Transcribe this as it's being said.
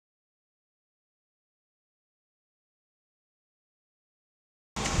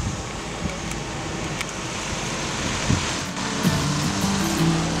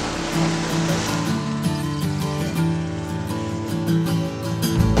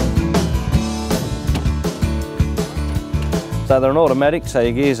So they're an automatic, so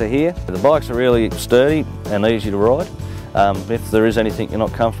your gears are here. The bikes are really sturdy and easy to ride. If there is anything you're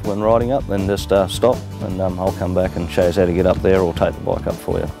not comfortable in riding up, then just stop and I'll come back and show you how to get up there or take the bike up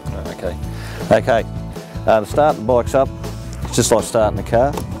for you. Okay. Okay, to start the bikes up, it's just like starting a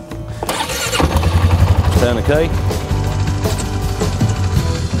car. Turn the key.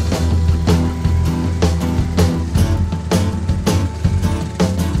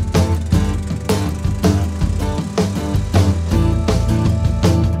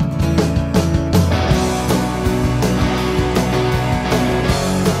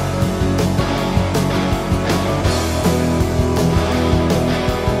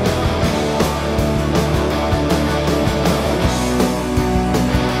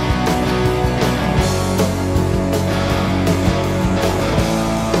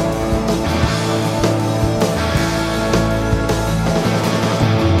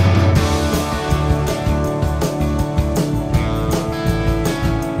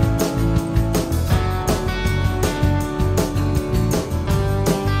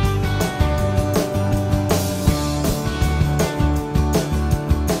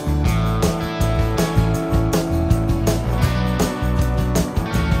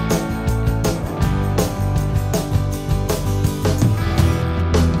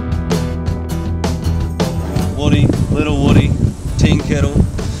 Little Woody, tin kettle,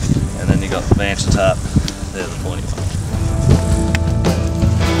 and then you got the Vance top. They're the pointy ones.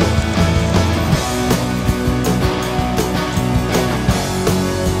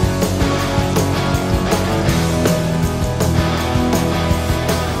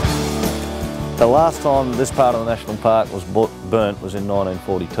 The last time this part of the national park was burnt was in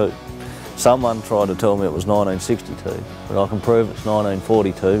 1942. Someone tried to tell me it was 1962, but I can prove it's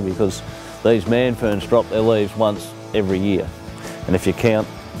 1942 because these man ferns drop their leaves once every year. And if you count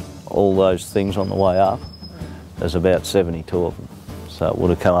all those things on the way up, there's about 72 of them. So it would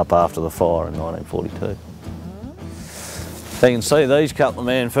have come up after the fire in 1942. So you can see these couple of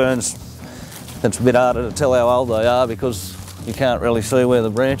man ferns, it's a bit harder to tell how old they are because you can't really see where the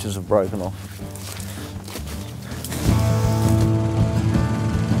branches have broken off.